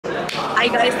Hi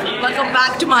guys, welcome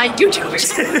back to my YouTube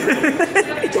channel.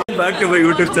 Back to my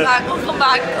YouTube channel. Welcome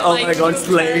back. Oh my god,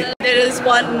 slay. There is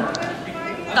one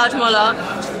Taj Mahal.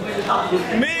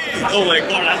 Me! Oh my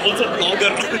god, I'm also a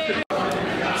vlogger.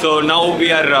 So now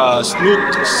we are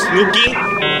snooking.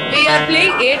 We are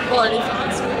playing 8 ball.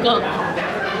 It's snooker.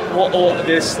 Oh,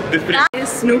 this different. That is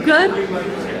snooker.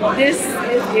 This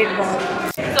is 8 ball.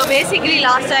 So basically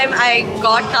last time I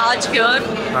got Taj here.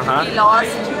 He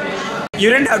lost. You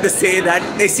didn't have to say that.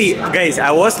 Hey, see, guys, I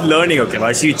was learning, okay,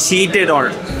 but she cheated on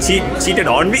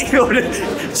me.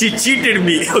 She cheated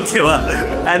me, okay,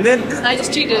 and then I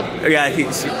just cheated. Yeah,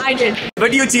 I did.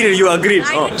 But you cheated. You agreed.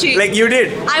 I did cheat. Like you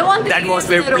did. I won. That was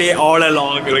their play all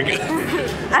along. Like.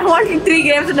 I won 3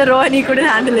 games in a row and he couldn't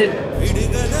handle it.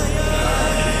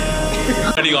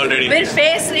 Already. We're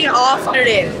facing off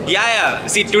today. Yeah.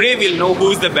 See, today we'll know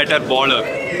who's the better baller.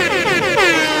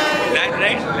 That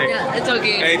right? Like, yeah, it's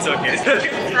okay. It's okay.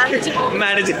 Manageable.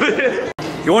 Manageable.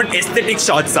 You want aesthetic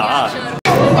shots, yeah, sure.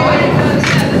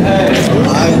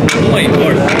 Oh my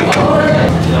god.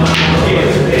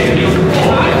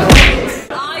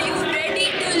 Are you ready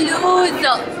to lose?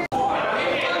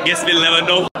 Guess we'll never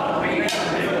know.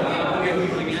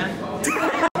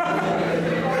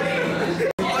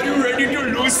 Are you ready to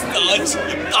lose, Taj?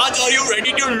 Taj, are you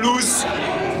ready to lose?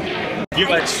 Give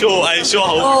a show. I'll show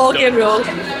how. Oh, okay, bro.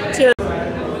 Chill.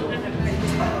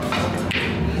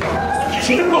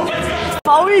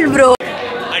 Foul, bro.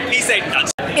 At least I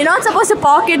touched. You're not supposed to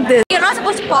pocket this. You're not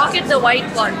supposed to pocket the white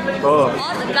one. Oh.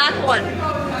 Or the black one.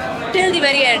 Till the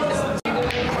very end.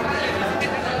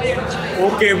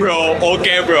 Okay, bro.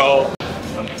 Okay, bro.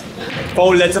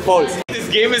 Foul, that's a foul. This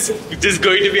game is just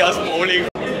going to be us fouling.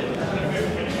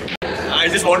 I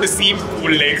just want to see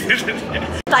full legs.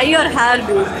 Tie your hair,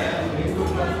 dude.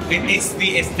 It's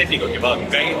the aesthetic, okay,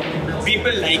 right?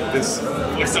 People like this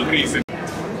for some reason.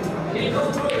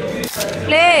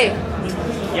 Play.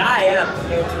 Yeah.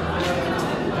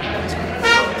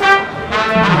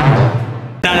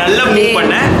 நான் நல்லா move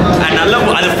பண்ணேன் and நல்லா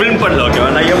அது film பண்ணல ஓகேவா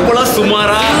நான் எப்போலாம்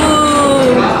சுமாரா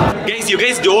you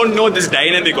guys don't know this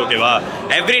dynamic ஓகேவா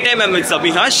every time I'm with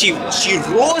Sabiha she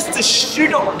roasts the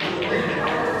shit out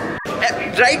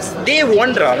right day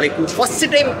one like first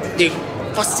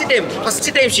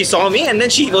time she saw me and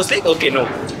then she was like okay no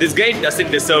this guy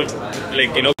doesn't deserve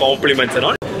like compliments and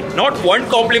all. Not one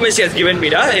compliment she has given me,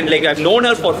 and like I've known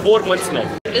her for 4 months now.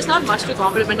 There's not much to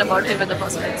compliment about him in the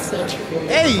first place. So.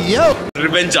 Hey yo!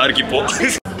 Revenge arki po.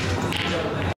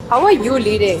 How are you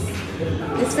leading?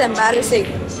 This is embarrassing.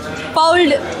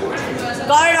 Fouled.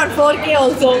 Got it on 4K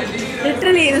also.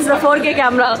 Literally, this is a 4K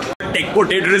camera. Tech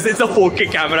potatoes, it's a 4K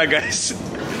camera, guys.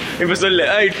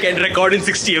 It can record in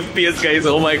 60 FPS, guys.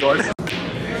 Oh my god.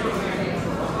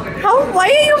 Why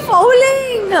are you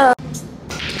fouling?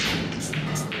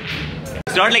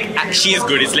 It's not like she is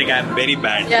good, it's like I'm very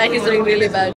bad. Yeah, he's doing really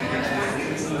bad.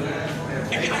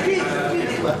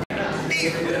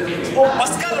 Oh,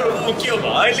 mascara mukhiyo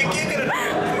ba?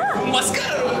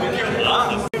 Mascara mukhiyo ba?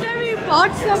 Every time he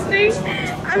bought something,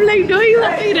 I'm like doing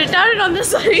something retarded on the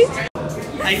side.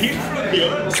 I hit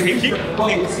from here,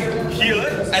 here,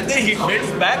 and then he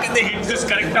bends back and then hits this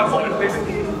correct up on it.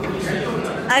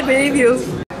 I believe you.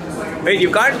 Wait,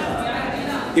 you can't,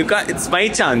 it's my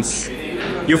chance.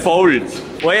 You fouled.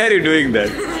 Why are you doing that?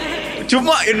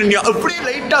 Chumma,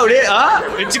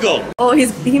 Oh,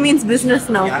 he means business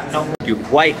now.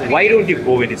 Why don't you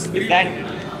go with this? Is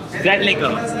that like a...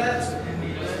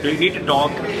 Do you need to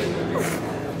talk?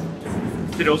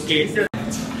 Is it okay?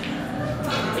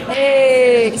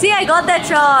 Hey, see, I got that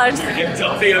shot.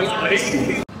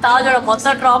 Taj had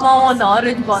a trauma on the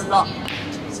orange ball.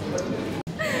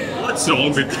 What's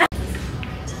wrong with you?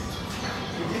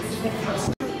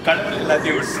 கடவுள்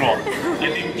எல்லாத்தையும் விட்டுருவோம்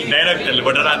direct இல்ல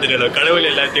but ஆனா தெரியல கடவுள்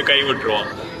எல்லாத்தையும் கை விட்டுருவோம்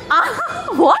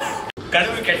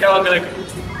கடவுள் கெட்டவங்களை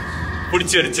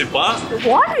புடிச்சு வச்சிருப்பான்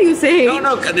What are you saying?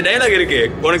 No, அந்த டயலாக் இருக்கு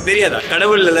உனக்கு தெரியாதா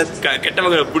கடவுள்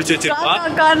கெட்டவங்களை புடிச்சு வச்சிருப்பான்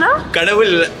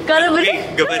கடவுள்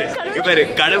இங்க பாரு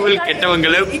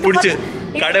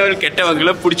கடவுள்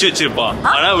கெட்டவங்களை புடிச்சு வச்சிருப்பான்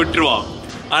ஆனா விட்டுருவான்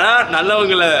ஆனா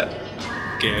நல்லவங்களை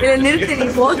நிறுத்தி நீ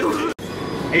போதும்.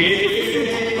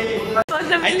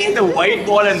 I think the white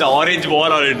ball and the orange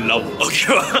ball are in love. Okay,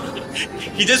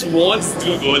 he just wants to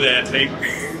go there. Like,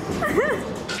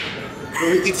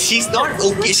 she's not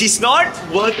okay. She's not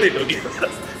worth it. Okay,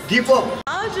 keep up.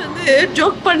 Taj வந்து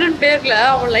joke பண்ணன் பேர்ல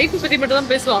அவன் life பத்தி மட்டும்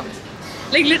தான் பேசுவான்.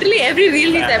 Like literally every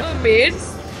reel he's ever made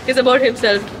is about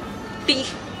himself. T.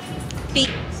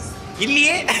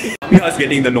 Illiye. He was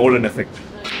getting the Nolan effect.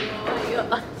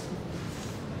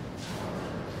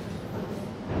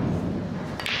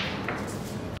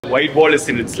 White ball is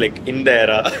in its like in the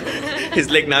era.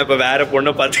 It's like நான் இப்ப வேற பொண்ண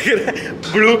பாத்துக்கிறேன்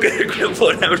ப்ளூ கலர் கூட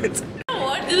போறேன்.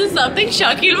 What? This is something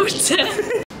Shakil would say.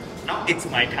 Now it's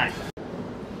my time.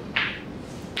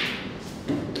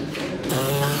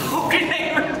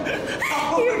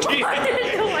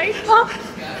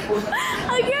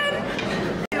 Again.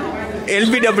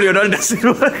 LBW doesn't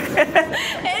work.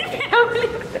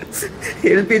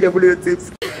 LBW is.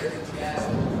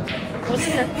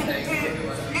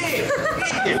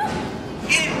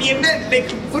 என்ன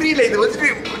like புரியல இது வந்து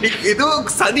ஏதோ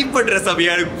சதி பண்ற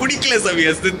சமயம் எனக்கு பிடிக்கல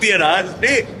சமயம் சுத்தியனா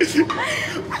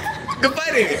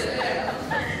பாரு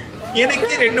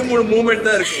எனக்கே 2-3 மூமெண்ட்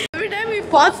தான் இருக்கு. Every time we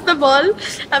pass the ball,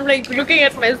 I'm like looking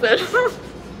at myself.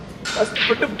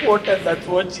 கஷ்டப்பட்டு போட்டேன். That's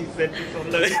what she said.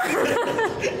 சொல்லவே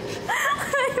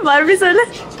மறுபடி சொல்லு.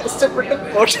 கஷ்டப்பட்டு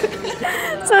போட்டேன்.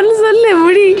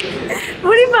 சொல்லு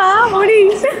முடிமா முடி.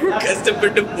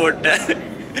 கஷ்டப்பட்டு போட்டேன்.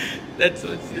 That's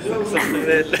what she said.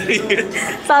 சொல்லவே இல்லை.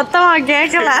 சத்தமா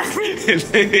கேட்கல.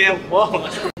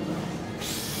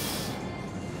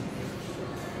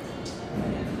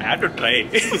 I had to try.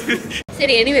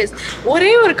 சரி எனிவேஸ்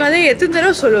ஒரே ஒரு கதையை எத்தனை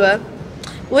தடவை சொல்லுவேன்.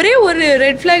 ஒரே ஒரு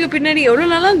ரெட் ஃபிளாக் பின்னாடி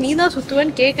எவ்வளவு நாளா நீ தான்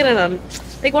சுத்துவேன்னு கேட்கறேன் நான்.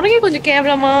 லைக் உனக்கே கொஞ்சம்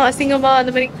கேவலமா அசிங்கமா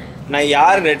அந்த மாதிரி. நான்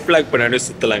யார் ரெட் ஃபிளாக் பின்னாடி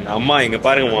சுத்தலாங்க. அம்மா இங்க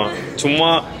பாருங்கம்மா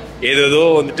சும்மா ஏதோ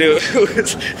வந்துட்டு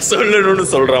சொல்லணும்னு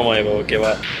சொல்றாமா இவன்.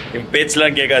 ஓகேவா என்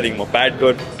பேச்செல்லாம் கேட்காதீங்கம்மா. பேட்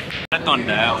வேர்ட்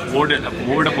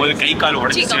ஓட போது கை கால்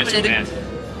உடச்சிச்சு வச்சுக்கேன்.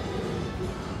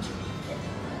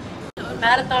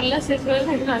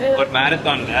 ஒரு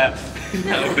மேரத்தான்ல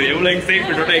எவ்வளவு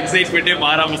எக்ஸைட்மெண்ட்டே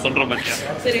மாறாம சொல்ற மாதிரி.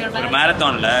 ஒரு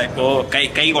மேரத்தான்ல இப்போ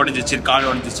கை உடஞ்சிச்சு கால்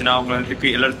உடஞ்சிச்சுன்னா அவங்க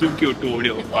வந்து எல்லாரும் தூக்கி விட்டு ஓடி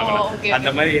வைப்பாங்க. அந்த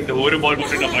மாதிரி இந்த ஒரு பால்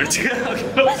மட்டும் நம்ம அடிச்சு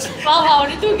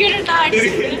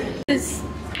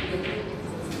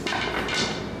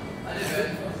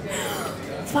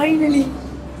Finally.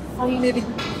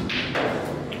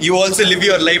 You also live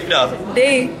your life da.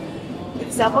 Day.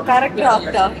 Sapa character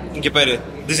after. இங்க பாரு.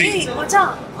 ஏய்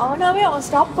மச்சான் அவனாவே அவன்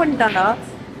ஸ்டாப் பண்ணிட்டானா?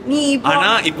 நீ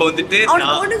இப்போ வந்துட்டு அவன்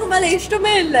பொண்ணுக்கு மேல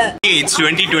இஷ்டமே இல்ல. It's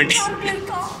 2020.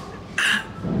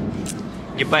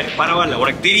 இங்க பாரு பரவாயில்ல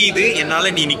உனக்கு தெரியுது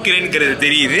என்னால நீ நிக்கிறேங்கிறது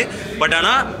தெரியுது. பட்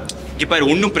ஆனா இங்க பாரு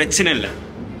ஒன்னும் பிரச்சனை இல்ல.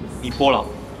 நீ போலாம்.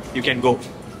 You can go.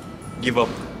 Give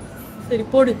up. சரி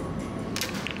போடு.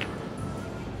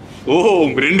 ஓ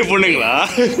 2 பொண்ணுங்களா?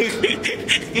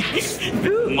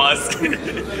 மாஸ்